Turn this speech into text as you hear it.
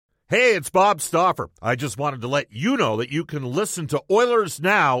Hey, it's Bob Stauffer. I just wanted to let you know that you can listen to Oilers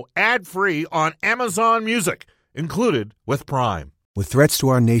Now ad-free on Amazon Music, included with Prime. With threats to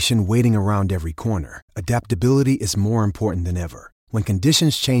our nation waiting around every corner, adaptability is more important than ever. When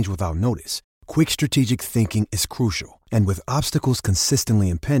conditions change without notice, quick strategic thinking is crucial. And with obstacles consistently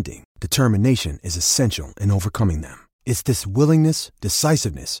impending, determination is essential in overcoming them. It's this willingness,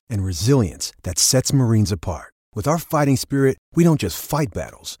 decisiveness, and resilience that sets Marines apart. With our fighting spirit, we don't just fight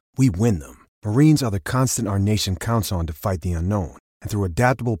battles, we win them. Marines are the constant our nation counts on to fight the unknown. And through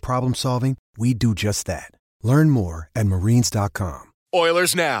adaptable problem solving, we do just that. Learn more at marines.com.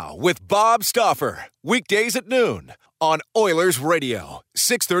 Oilers Now with Bob Stauffer. Weekdays at noon on Oilers Radio.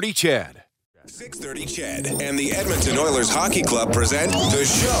 630 CHED. 630 CHED and the Edmonton Oilers Hockey Club present the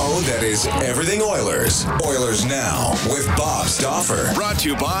show that is everything Oilers. Oilers Now with Bob Stauffer. Brought to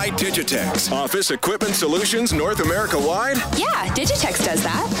you by Digitex. Office Equipment Solutions North America wide? Yeah, Digitex does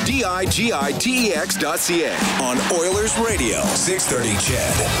that. Digitex.ca on Oilers Radio. 630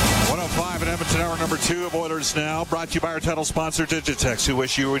 CHED. 105 in Edmonton, hour number 2 of Oilers Now. Brought to you by our title sponsor, Digitex, who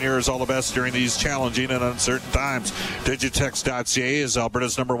wish you and yours all the best during these challenging and uncertain times. Digitex.ca is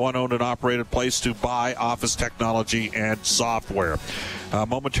Alberta's number 1 owned and operated place to buy office technology and software.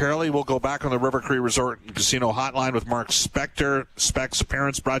 Momentarily, we'll go back on the River Cree Resort and Casino Hotline with Mark Spector. Spec's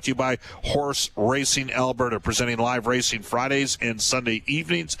appearance brought to you by Horse Racing Alberta, presenting live racing Fridays and Sunday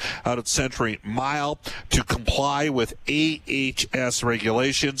evenings out at Century Mile. To comply with AHS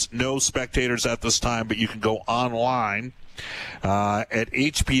regulations, no spectators at this time, but you can go online at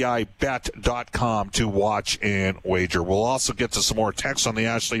hpibet.com to watch and wager. We'll also get to some more texts on the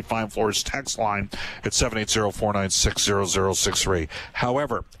Ashley Fine Floors text line at 780-496-0063.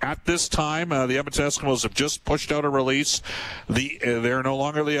 However, at this time, the Edmonton Eskimos have just pushed out a release. They're no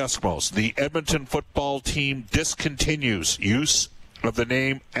longer the Eskimos. The Edmonton football team discontinues use of the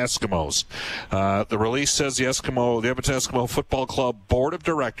name Eskimos. The release says the Edmonton Eskimo Football Club Board of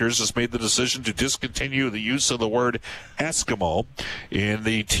Directors has made the decision to discontinue the use of the word Eskimo in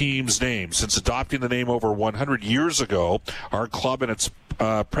the team's name. Since adopting the name over 100 years ago, our club and its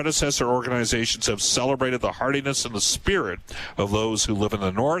predecessor organizations have celebrated the hardiness and the spirit of those who live in the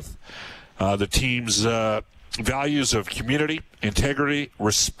North. The team's values of community, integrity,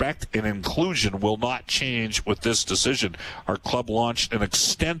 respect, and inclusion will not change with this decision. Our club launched an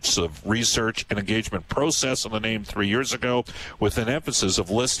extensive research and engagement process on the name 3 years ago with an emphasis of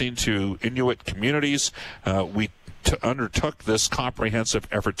listening to Inuit communities. We undertook this comprehensive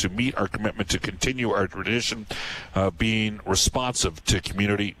effort to meet our commitment to continue our tradition, being responsive to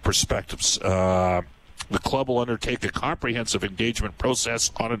community perspectives. The club will undertake a comprehensive engagement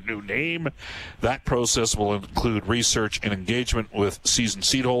process on a new name. That process will include research and engagement with season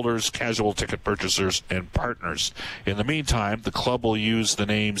seat holders, casual ticket purchasers, and partners. In the meantime, the club will use the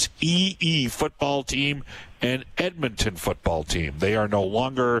names EE Football Team and Edmonton Football Team. They are no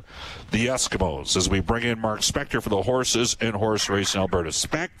longer the Eskimos, as we bring in Mark Spector for the Horses and Horse Racing Alberta.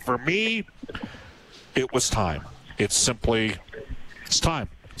 Spec, for me, it was time. It's time.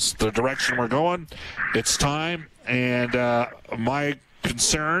 It's the direction we're going. It's time, and my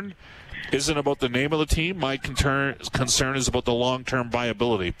concern isn't about the name of the team. My concern is about the long-term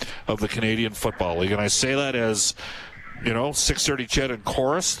viability of the Canadian Football League, and I say that as, 630 CHED and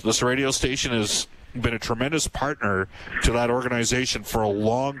Chorus. This radio station has been a tremendous partner to that organization for a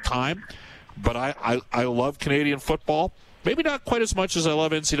long time, but I love Canadian football. Maybe not quite as much as I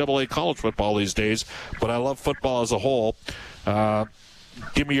love NCAA college football these days, but I love football as a whole.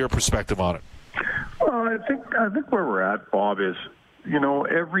 Give me your perspective on it. Well, I think where we're at, Bob, is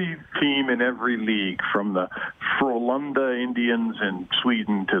every team in every league, from the Frölunda Indians in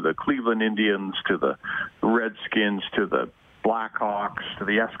Sweden to the Cleveland Indians to the Redskins to the Blackhawks to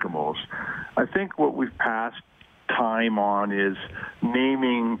the Eskimos. I think what we've passed time on is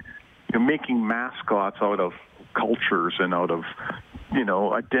making mascots out of cultures and out of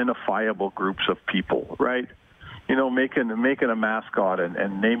identifiable groups of people, right? Making a mascot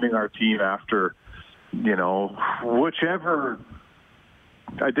and naming our team after, whichever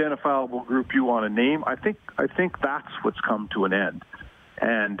identifiable group you want to name. I think that's what's come to an end.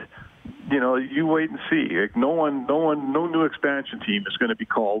 And, you wait and see. Like, no new expansion team is going to be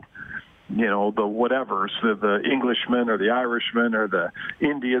called, the whatevers, the Englishmen or the Irishmen or the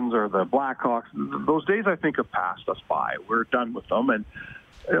Indians or the Blackhawks. Those days, I think, have passed us by. We're done with them. And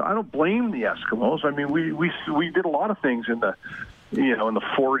I don't blame the Eskimos. I mean, we did a lot of things in the in the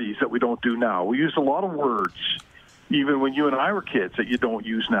 40s that we don't do now. We used a lot of words, even when you and I were kids, that you don't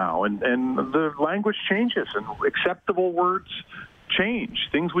use now. And the language changes, and acceptable words change.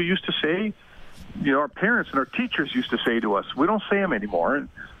 Things we used to say, our parents and our teachers used to say to us, we don't say them anymore. And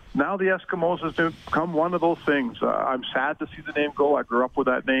now the Eskimos has become one of those things. I'm sad to see the name go. I grew up with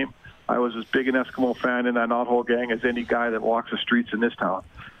that name. I was as big an Eskimo fan in that Knothole gang as any guy that walks the streets in this town.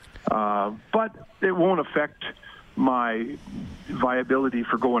 But it won't affect my viability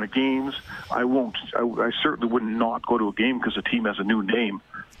for going to games. I certainly wouldn't not go to a game because the team has a new name.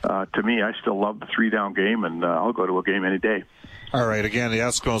 To me, I still love the 3-down game, and I'll go to a game any day. All right, again, the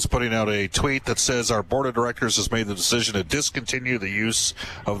Eskimos putting out a tweet that says, our board of directors has made the decision to discontinue the use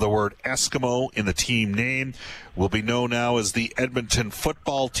of the word Eskimo in the team name. Will be known now as the Edmonton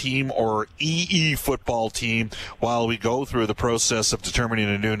Football Team, or EE Football Team, while we go through the process of determining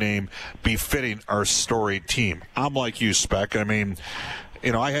a new name befitting our storied team. I'm like you, Spec. I mean,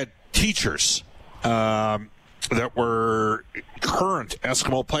 I had teachers that were current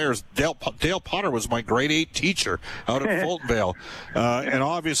Eskimo players. Dale Potter was my grade 8 teacher out at Fultonvale. And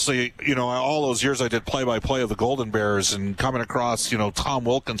obviously, all those years I did play-by-play of the Golden Bears, and coming across, Tom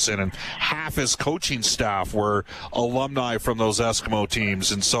Wilkinson, and half his coaching staff were alumni from those Eskimo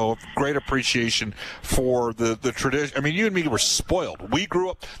teams. And so great appreciation for the tradition. I mean, you and me were spoiled. We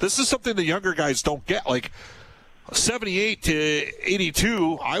grew up. This is something the younger guys don't get. Like, 78 to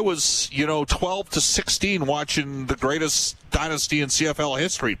 82, I was, 12 to 16 watching the greatest dynasty in CFL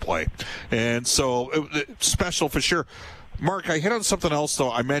history play. And so, special for sure. Mark, I hit on something else,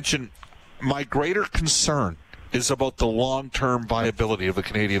 though. I mentioned my greater concern is about the long-term viability of the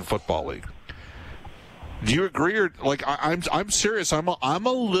Canadian Football League. Do you agree, or I'm serious? I'm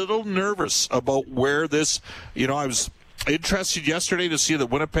a little nervous about where this. I was interested yesterday to see that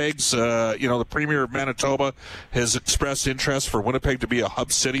Winnipeg's, the Premier of Manitoba has expressed interest for Winnipeg to be a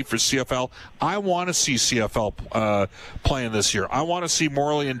hub city for CFL. I want to see CFL playing this year. I want to see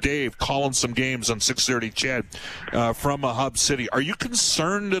Morley and Dave calling some games on 630 CHED from a hub city. Are you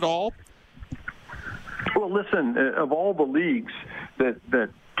concerned at all? Well, listen, of all the leagues that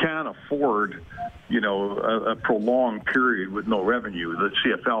can afford, a prolonged period with no revenue, the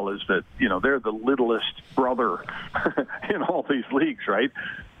CFL is that, they're the littlest brother in all these leagues, right?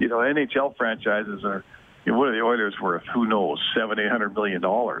 NHL franchises are, what are the Oilers worth? Who knows? $700-800 million,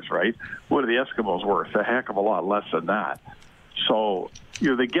 right? What are the Eskimos worth? A heck of a lot less than that. So,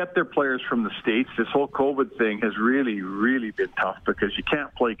 they get their players from the States. This whole COVID thing has really, really been tough because you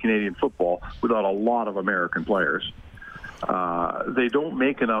can't play Canadian football without a lot of American players. They don't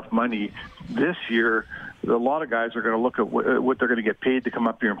make enough money this year. A lot of guys are going to look at what they're going to get paid to come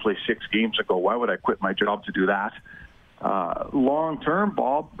up here and play 6 games and go, why would I quit my job to do that? Long term,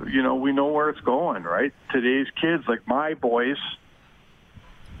 Bob, we know where it's going, right? Today's kids, like my boys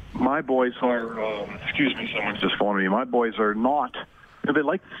are, excuse me, someone's just phoning me. My boys are not, they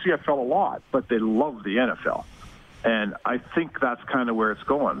like the CFL a lot, but they love the NFL. And I think that's kind of where it's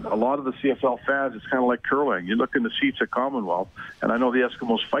going. A lot of the CFL fans, it's kind of like curling. You look in the seats at Commonwealth, and I know the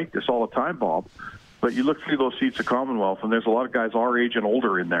Eskimos fight this all the time, Bob, but you look through those seats at Commonwealth, and there's a lot of guys our age and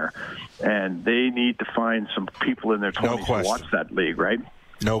older in there, and they need to find some people in their 20s to watch that league, right?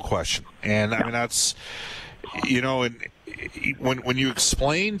 No question. And, I mean, that's, and when you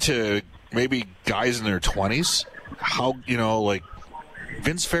explain to maybe guys in their 20s how,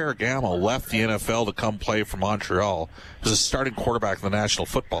 Vince Ferragamo left the NFL to come play for Montreal as a starting quarterback in the National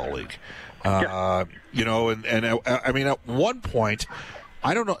Football League. I mean, at one point,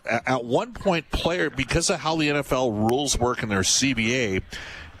 I don't know, at one point, because of how the NFL rules work in their CBA,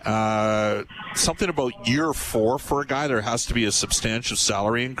 something about year 4 for a guy, there has to be a substantial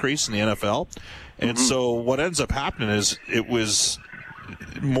salary increase in the NFL. And so what ends up happening is it was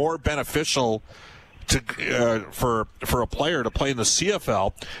more beneficial for a player to play in the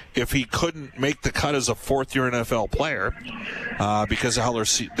CFL if he couldn't make the cut as a 4th-year NFL player because of how they're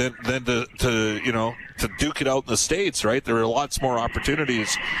then to duke it out in the States, right? There are lots more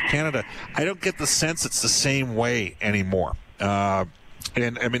opportunities. Canada, I don't get the sense it's the same way anymore. And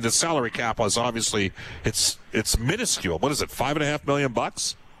I mean, the salary cap was obviously it's minuscule. What is it? $5.5 million?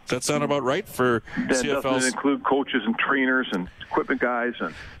 Does that sound about right for CFL? Doesn't include coaches and trainers and equipment guys,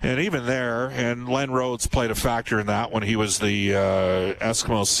 and even there, and Len Rhodes played a factor in that when he was the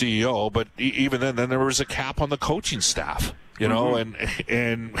Eskimo CEO. But even then there was a cap on the coaching staff, and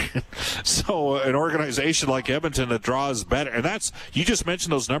so an organization like Edmonton that draws better, and that's, you just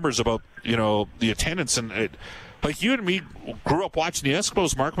mentioned those numbers about the attendance, and like you and me grew up watching the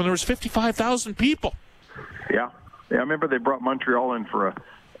Eskimos, Mark, when there was 55,000 people. Yeah, I remember they brought Montreal in for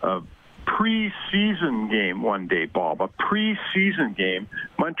a preseason game one day, Bob. A preseason game.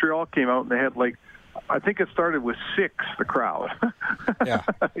 Montreal came out and they had I think it started with 6, the crowd. Yeah.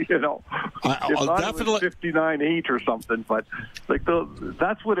 I'll definitely 59-8 or something, but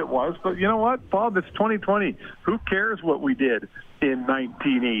that's what it was. But you know what, Bob? It's 2020. Who cares what we did in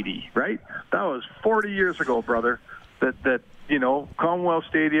 1980, right? That was 40 years ago, brother. That Commonwealth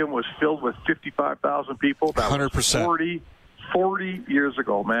Stadium was filled with 55,000 people. That 100%. was 40 years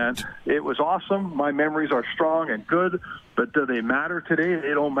ago, man. It was awesome. My memories are strong and good, but do they matter today?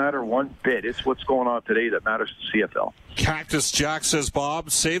 They don't matter one bit. It's what's going on today that matters to CFL. Cactus Jack says,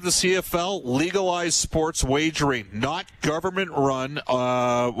 Bob, save the CFL, legalize sports wagering, not government run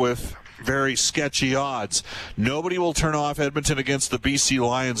with very sketchy odds. Nobody will turn off Edmonton against the BC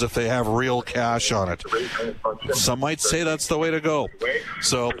Lions if they have real cash on it. Some might say that's the way to go.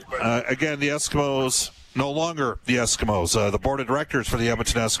 So, again, the Eskimos... No longer the Eskimos. The board of directors for the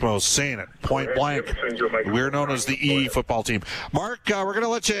Edmonton Eskimos saying it point blank. We're known as the EE football team. Mark, we're going to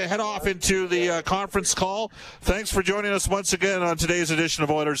let you head off into the conference call. Thanks for joining us once again on today's edition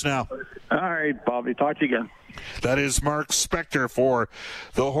of Oilers Now. All right, Bobby. Talk to you again. That is Mark Spector for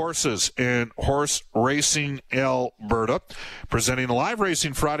the Horses in Horse Racing Alberta, presenting live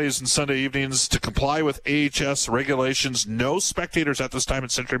racing Fridays and Sunday evenings to comply with AHS regulations. No spectators at this time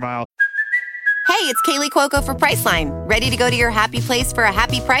at Century Mile. Hey, it's Kaylee Cuoco for Priceline. Ready to go to your happy place for a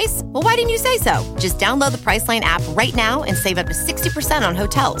happy price? Well, why didn't you say so? Just download the Priceline app right now and save up to 60% on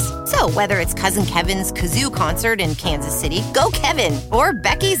hotels. So whether it's Cousin Kevin's Kazoo Concert in Kansas City, go Kevin, or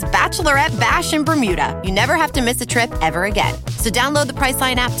Becky's Bachelorette Bash in Bermuda, you never have to miss a trip ever again. So download the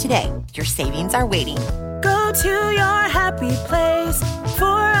Priceline app today. Your savings are waiting. Go to your happy place for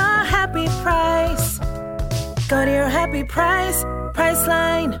a happy price. Go to your happy price,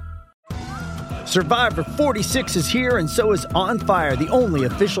 Priceline. Survivor 46 is here, and so is On Fire, the only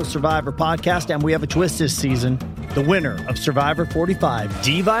official Survivor podcast, and we have a twist this season. The winner of Survivor 45,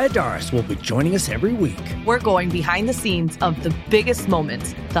 Dee Valladares, will be joining us every week. We're going behind the scenes of the biggest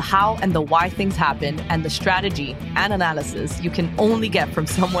moments, the how and the why things happen, and the strategy and analysis you can only get from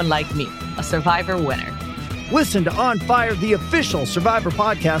someone like me, a Survivor winner. Listen to On Fire, the official Survivor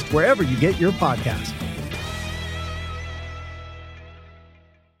podcast, wherever you get your podcast.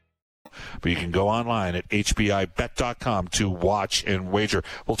 But you can go online at hbibet.com to watch and wager.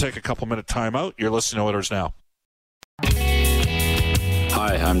 We'll take a couple-minute timeout. You're listening to Oilers Now.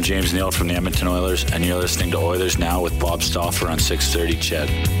 Hi, I'm James Neal from the Edmonton Oilers, and you're listening to Oilers Now with Bob Stauffer on 630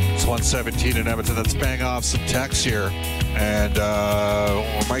 CHED. It's 1:17 in Edmonton. Let's bang off some text here, and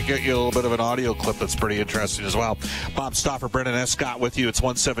we might get you a little bit of an audio clip that's pretty interesting as well. Bob Stauffer, Brendan Escott with you. It's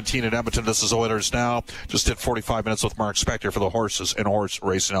 1:17 in Edmonton. This is Oilers Now. Just did 45 minutes with Mark Spector for the Horses and Horse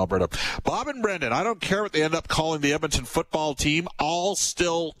Racing Alberta. Bob and Brendan, I don't care what they end up calling the Edmonton football team. I'll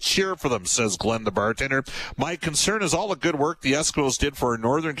still cheer for them, says Glenn the bartender. My concern is all the good work the Eskimos did for our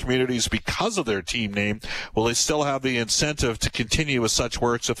northern communities because of their team name. Will they still have the incentive to continue with such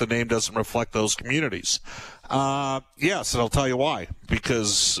works if the name doesn't reflect those communities? Yes, and I'll tell you why.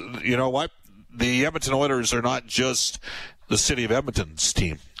 Because, you know what? The Edmonton Oilers are not just the city of Edmonton's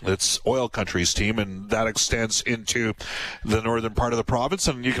team. It's oil country's team, and that extends into the northern part of the province.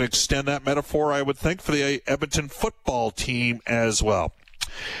 And you can extend that metaphor, I would think, for the Edmonton football team as well.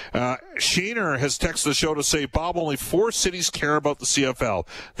 Sheener has texted the show to say, Bob, only 4 cities care about the CFL.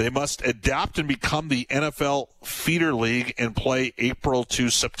 They must adapt and become the NFL feeder league and play April to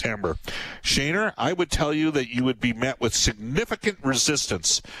September. Sheener, I would tell you that you would be met with significant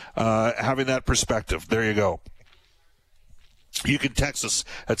resistance having that perspective. There you go. You can text us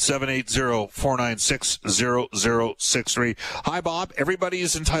at 780-496-0063. Hi, Bob. Everybody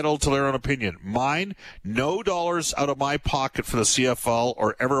is entitled to their own opinion. Mine, no dollars out of my pocket for the CFL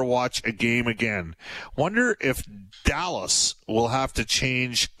or ever watch a game again. Wonder if Dallas will have to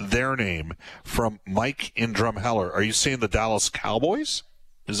change their name from Mike in Drumheller. Are you saying the Dallas Cowboys?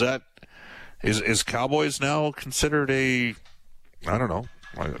 Is Cowboys now considered a, I don't know,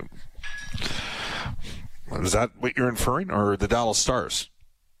 is that what you're inferring, or the Dallas Stars,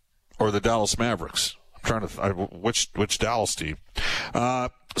 or the Dallas Mavericks? I'm trying to which Dallas team?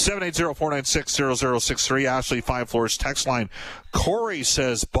 780-496-0063. Ashley 5 Floors text line. Corey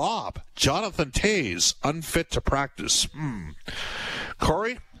says, Bob, Jonathan Toews unfit to practice.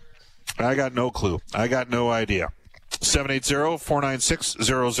 Corey, I got no clue. I got no idea.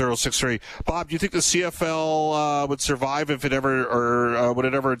 780-496-0063. Bob, do you think the CFL would survive if it ever, or would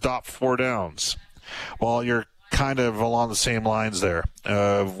it ever adopt 4 downs? Well, you're kind of along the same lines there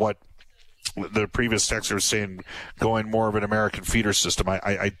of what the previous texter was saying, going more of an American feeder system.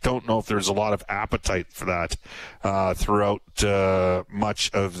 I don't know if there's a lot of appetite for that throughout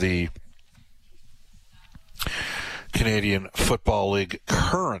much of the Canadian Football League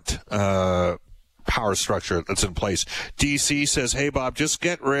current power structure that's in place. DC says, hey, Bob, just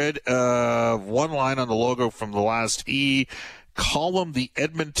get rid of one line on the logo from the last E. Call them the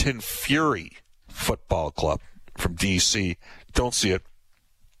Edmonton Fury Football Club from DC. Don't see it.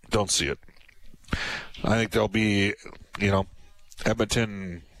 I think there'll be,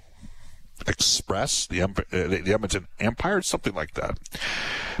 Edmonton Express, the Edmonton Empire, something like that.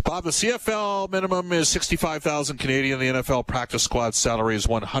 Bob, the CFL minimum is 65,000 Canadian. The NFL practice squad salary is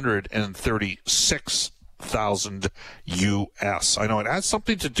 136,000 US. I know it has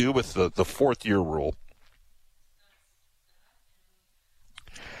something to do with the fourth-year rule.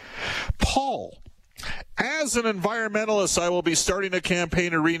 Paul, as an environmentalist, I will be starting a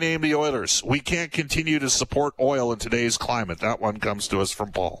campaign to rename the Oilers. We can't continue to support oil in today's climate. That one comes to us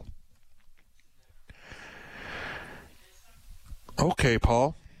from Paul. Okay,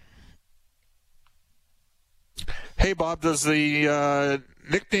 Paul. Hey, Bob, does the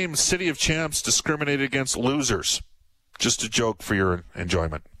nickname City of Champs discriminate against losers? Just a joke for your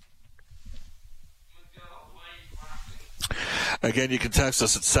enjoyment. Again, you can text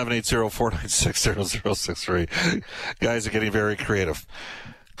us at 780-496-0063. Guys are getting very creative.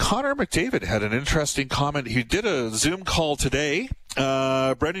 Connor McDavid had an interesting comment. He did a Zoom call today.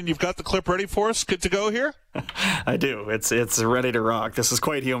 Brendan, you've got the clip ready for us? Good to go here? I do. It's ready to rock. This is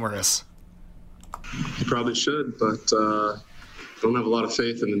quite humorous. You probably should, but don't have a lot of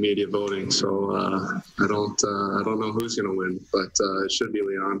faith in the media voting, so I don't know who's going to win, but it should be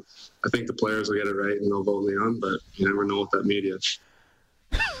Leon. I think the players will get it right and they'll vote Leon, but you never know with that media.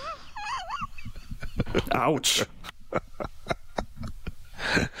 Ouch.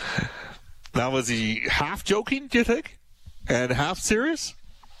 Now, was he half joking, do you think? And half serious?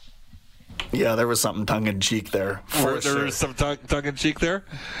 Yeah, there was something tongue-in-cheek there. There was some tongue-in-cheek there?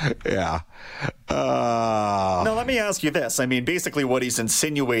 Yeah. Now, let me ask you this. I mean, basically what he's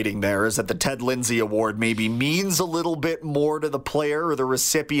insinuating there is that the Ted Lindsay Award maybe means a little bit more to the player or the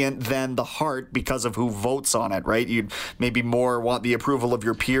recipient than the Hart because of who votes on it, right? You'd maybe more want the approval of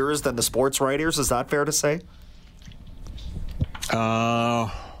your peers than the sports writers. Is that fair to say?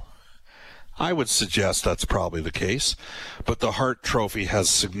 I would suggest that's probably the case, but the Hart Trophy has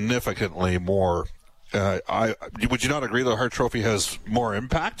significantly more. Would you not agree the Hart Trophy has more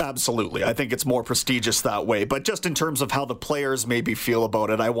impact? Absolutely. I think it's more prestigious that way. But just in terms of how the players maybe feel about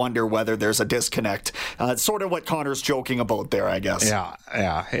it, I wonder whether there's a disconnect. It's sort of what Connor's joking about there, I guess. Yeah.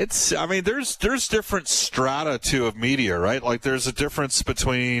 There's different strata too of media, right? Like there's a difference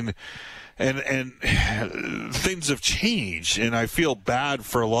between. And things have changed, and I feel bad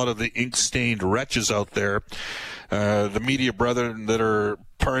for a lot of the ink-stained wretches out there, the media brethren that are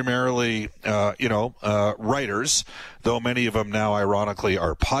primarily, writers, though many of them now, ironically,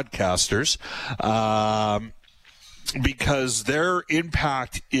 are podcasters, because their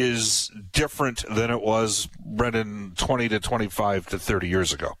impact is different than it was, Brendan, 20 to 25 to 30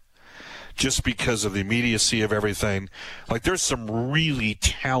 years ago. Just because of the immediacy of everything. Like, there's some really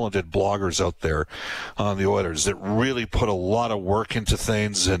talented bloggers out there on the Oilers that really put a lot of work into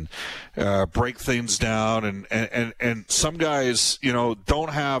things and break things down. And some guys, don't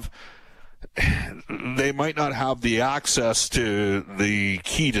have, they might not have the access to the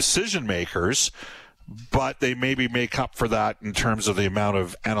key decision makers, but they maybe make up for that in terms of the amount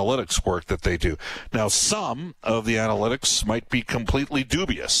of analytics work that they do. Now, some of the analytics might be completely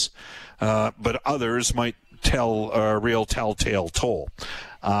dubious. But others might tell a real telltale toll.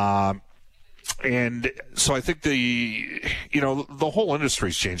 And so I think the whole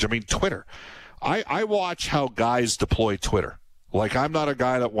industry's changed. I mean, Twitter. I watch how guys deploy Twitter. Like, I'm not a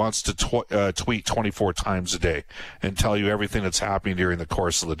guy that wants to tweet 24 times a day and tell you everything that's happening during the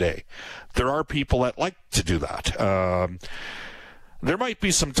course of the day. There are people that like to do that. There might be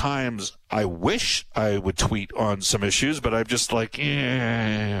some times I wish I would tweet on some issues, but I'm just like,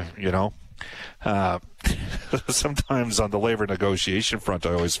 sometimes on the labor negotiation front,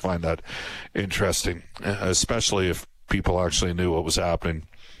 I always find that interesting, especially if people actually knew what was happening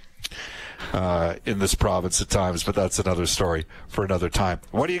in this province at times, but that's another story for another time.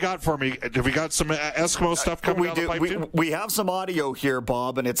 What do you got for me? Have we got some Eskimo stuff coming down the pipe too? We have some audio here,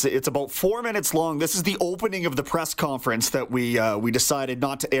 Bob, and it's about 4 minutes long. This is the opening of the press conference that we decided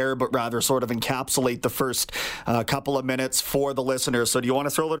not to air, but rather sort of encapsulate the first couple of minutes for the listeners. So do you want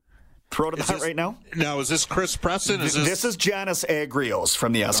to throw to that right now? Now, is this Chris Preston? This is Janice Agrios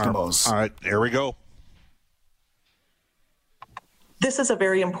from the Eskimos. All right, here we go. This is a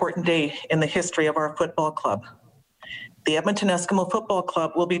very important day in the history of our football club. The Edmonton Eskimo Football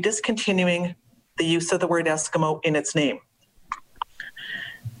Club will be discontinuing the use of the word Eskimo in its name.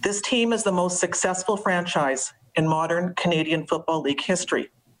 This team is the most successful franchise in modern Canadian Football League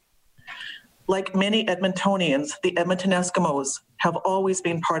history. Like many Edmontonians, the Edmonton Eskimos have always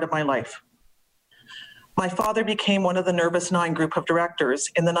been part of my life. My father became one of the Nervous Nine group of directors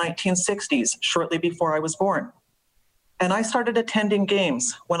in the 1960s, shortly before I was born. and I started attending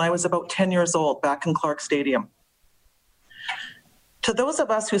games when I was about 10 years old back in Clark Stadium. To those of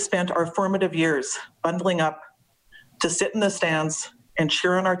us who spent our formative years bundling up to sit in the stands and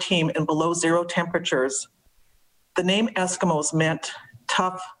cheer on our team in below zero temperatures, the name Eskimos meant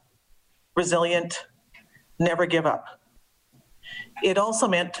tough, resilient, never give up. It also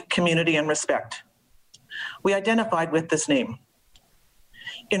meant community and respect. We identified with this name.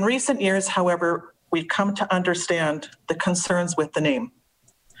 In recent years, however, we've come to understand the concerns with the name.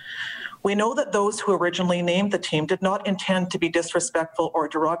 We know that those who originally named the team did not intend to be disrespectful or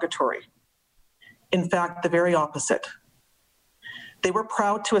derogatory. In fact, the very opposite. They were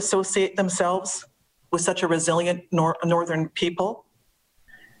proud to associate themselves with such a resilient northern people.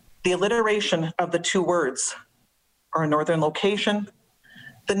 The alliteration of the two words, our northern location,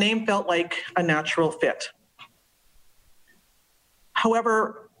 the name felt like a natural fit.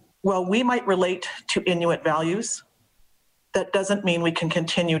 However, while we might relate to Inuit values, that doesn't mean we can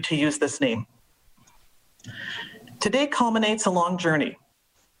continue to use this name. Today culminates a long journey.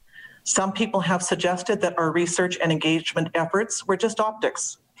 Some people have suggested that our research and engagement efforts were just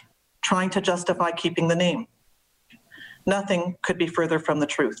optics, trying to justify keeping the name. Nothing could be further from the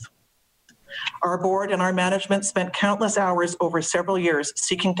truth. Our board and our management spent countless hours over several years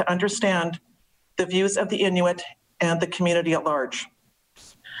seeking to understand the views of the Inuit and the community at large.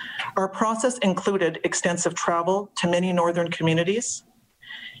 Our process included extensive travel to many northern communities.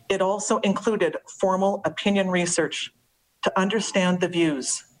 It also included formal opinion research to understand the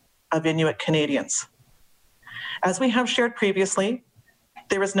views of Inuit Canadians. As we have shared previously,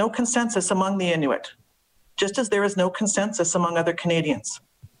 there is no consensus among the Inuit, just as there is no consensus among other Canadians.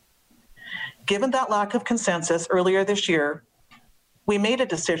 Given that lack of consensus earlier this year, we made a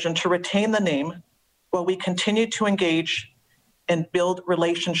decision to retain the name while we continue to engage and build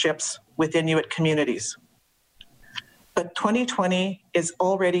relationships with Inuit communities. But 2020 is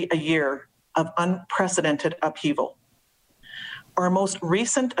already a year of unprecedented upheaval. Our most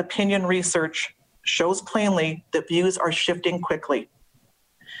recent opinion research shows plainly that views are shifting quickly.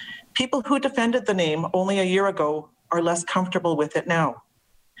 People who defended the name only a year ago are less comfortable with it now.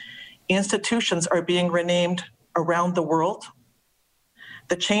 Institutions are being renamed around the world.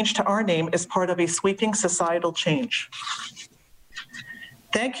 The change to our name is part of a sweeping societal change.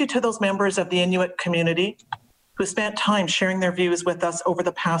 Thank you to those members of the Inuit community who spent time sharing their views with us over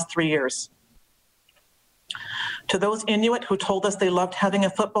the past 3 years. To those Inuit who told us they loved having a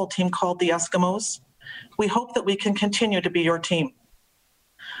football team called the Eskimos, we hope that we can continue to be your team.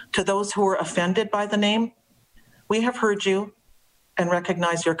 To those who were offended by the name, we have heard you and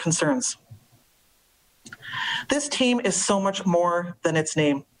recognize your concerns. This team is so much more than its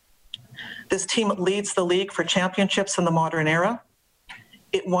name. This team leads the league for championships in the modern era.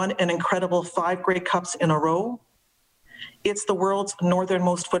 It won an incredible 5 Grey Cups in a row. It's the world's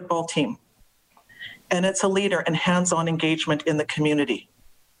northernmost football team. And it's a leader in hands-on engagement in the community.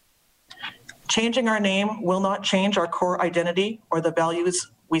 Changing our name will not change our core identity or the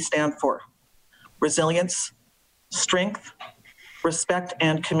values we stand for: resilience, strength, respect,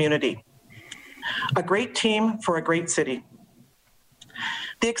 and community. A great team for a great city.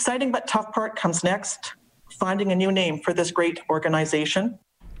 The exciting but tough part comes next: finding a new name for this great organization.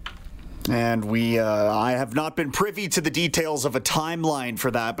 And I have not been privy to the details of a timeline for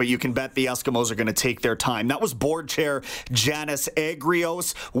that, but you can bet the Eskimos are going to take their time. That was board chair Janice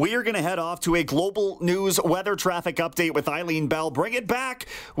Agrios. We are going to head off to a global news weather traffic update with Eileen Bell. Bring it back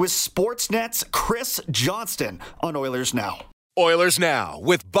with Sportsnet's Chris Johnston on Oilers Now. Oilers Now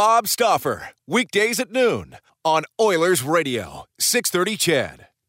with Bob Stauffer. Weekdays at noon on Oilers Radio, 630 CHED.